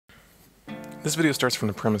This video starts from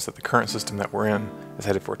the premise that the current system that we're in is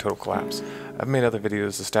headed for a total collapse. I've made other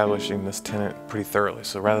videos establishing this tenet pretty thoroughly,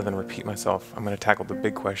 so rather than repeat myself, I'm going to tackle the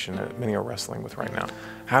big question that many are wrestling with right now.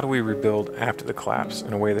 How do we rebuild after the collapse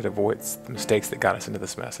in a way that avoids the mistakes that got us into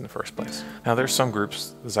this mess in the first place? Now, there's some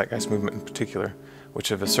groups, the Zeitgeist Movement in particular, which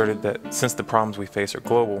have asserted that since the problems we face are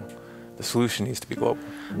global, the solution needs to be global.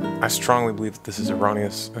 I strongly believe that this is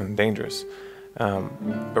erroneous and dangerous.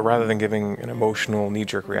 But rather than giving an emotional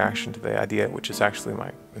knee-jerk reaction to the idea, which is actually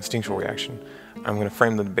my instinctual reaction, I'm going to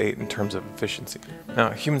frame the debate in terms of efficiency.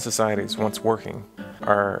 Now, human societies, once working,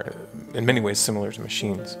 are in many ways similar to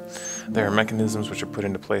machines. There are mechanisms which are put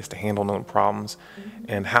into place to handle known problems,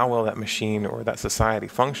 and how well that machine or that society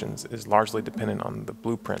functions is largely dependent on the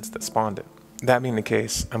blueprints that spawned it. That being the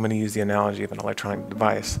case, I'm going to use the analogy of an electronic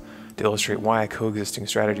device to illustrate why a coexisting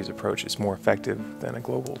strategies approach is more effective than a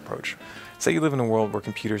global approach. Say you live in a world where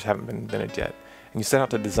computers haven't been invented yet, and you set out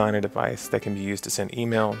to design a device that can be used to send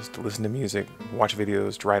emails, to listen to music, watch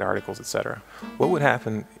videos, to write articles, etc. What would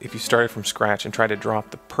happen if you started from scratch and tried to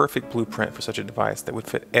drop the perfect blueprint for such a device that would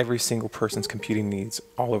fit every single person's computing needs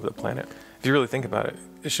all over the planet? If you really think about it,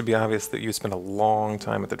 it should be obvious that you would spend a long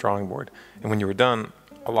time at the drawing board, and when you were done,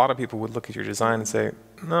 a lot of people would look at your design and say,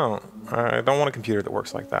 "No, I don't want a computer that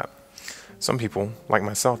works like that." Some people, like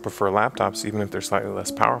myself, prefer laptops even if they're slightly less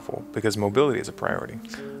powerful because mobility is a priority.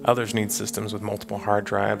 Others need systems with multiple hard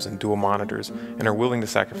drives and dual monitors and are willing to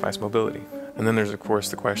sacrifice mobility. And then there's of course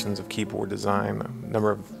the questions of keyboard design, number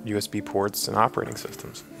of USB ports, and operating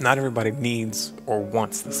systems. Not everybody needs or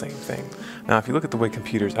wants the same thing. Now, if you look at the way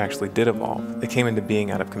computers actually did evolve, they came into being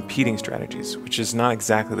out of competing strategies, which is not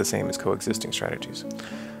exactly the same as coexisting strategies.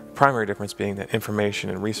 The primary difference being that information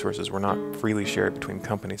and resources were not freely shared between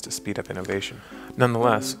companies to speed up innovation.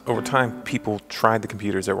 Nonetheless, over time, people tried the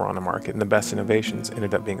computers that were on the market, and the best innovations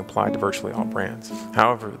ended up being applied to virtually all brands.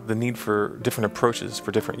 However, the need for different approaches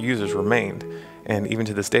for different users remained, and even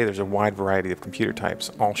to this day, there's a wide variety of computer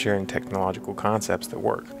types, all sharing technological concepts that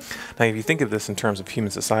work. Now, if you think of this in terms of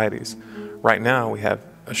human societies, right now we have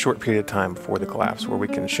a short period of time before the collapse where we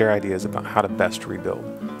can share ideas about how to best rebuild.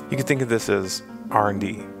 You can think of this as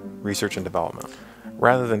R&D, research and development.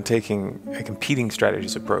 Rather than taking a competing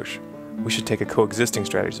strategies approach, we should take a coexisting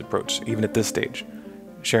strategies approach, even at this stage,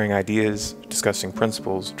 sharing ideas, discussing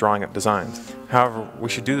principles, drawing up designs. However, we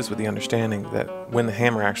should do this with the understanding that when the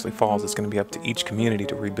hammer actually falls, it's going to be up to each community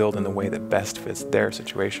to rebuild in the way that best fits their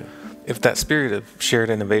situation. If that spirit of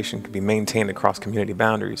shared innovation can be maintained across community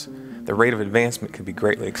boundaries, the rate of advancement could be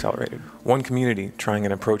greatly accelerated. One community trying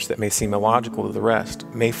an approach that may seem illogical to the rest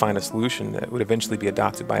may find a solution that would eventually be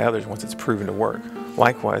adopted by others once it's proven to work.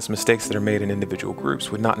 Likewise, mistakes that are made in individual groups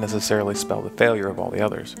would not necessarily spell the failure of all the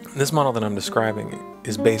others. This model that I'm describing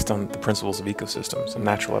is based on the principles of ecosystems and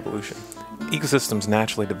natural evolution. Ecosystems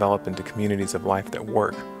naturally develop into communities of life that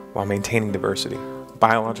work while maintaining diversity.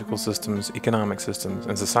 Biological systems, economic systems,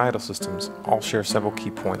 and societal systems all share several key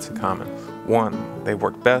points in common. 1, they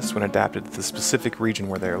work best when adapted to the specific region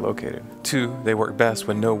where they are located. 2, they work best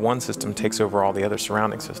when no one system takes over all the other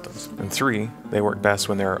surrounding systems. And 3, they work best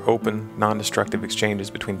when there are open, non-destructive exchanges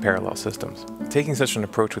between parallel systems. Taking such an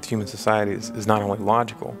approach with human societies is not only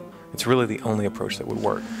logical, it's really the only approach that would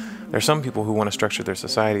work. There are some people who want to structure their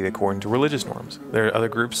society according to religious norms. There are other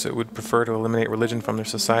groups that would prefer to eliminate religion from their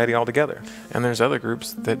society altogether. And there's other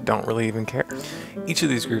groups that don't really even care. Each of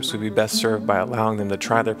these groups would be best served by allowing them to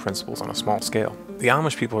try their principles on a small scale. The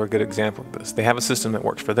Amish people are a good example of this. They have a system that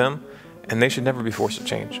works for them, and they should never be forced to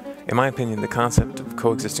change. In my opinion, the concept of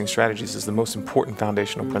coexisting strategies is the most important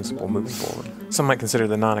foundational principle moving forward. Some might consider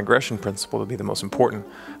the non-aggression principle to be the most important.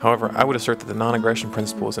 However, I would assert that the non-aggression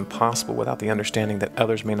principle is impossible without the understanding that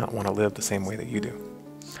others may not want to live the same way that you do.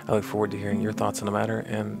 I look forward to hearing your thoughts on the matter,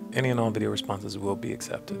 and any and all video responses will be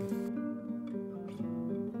accepted.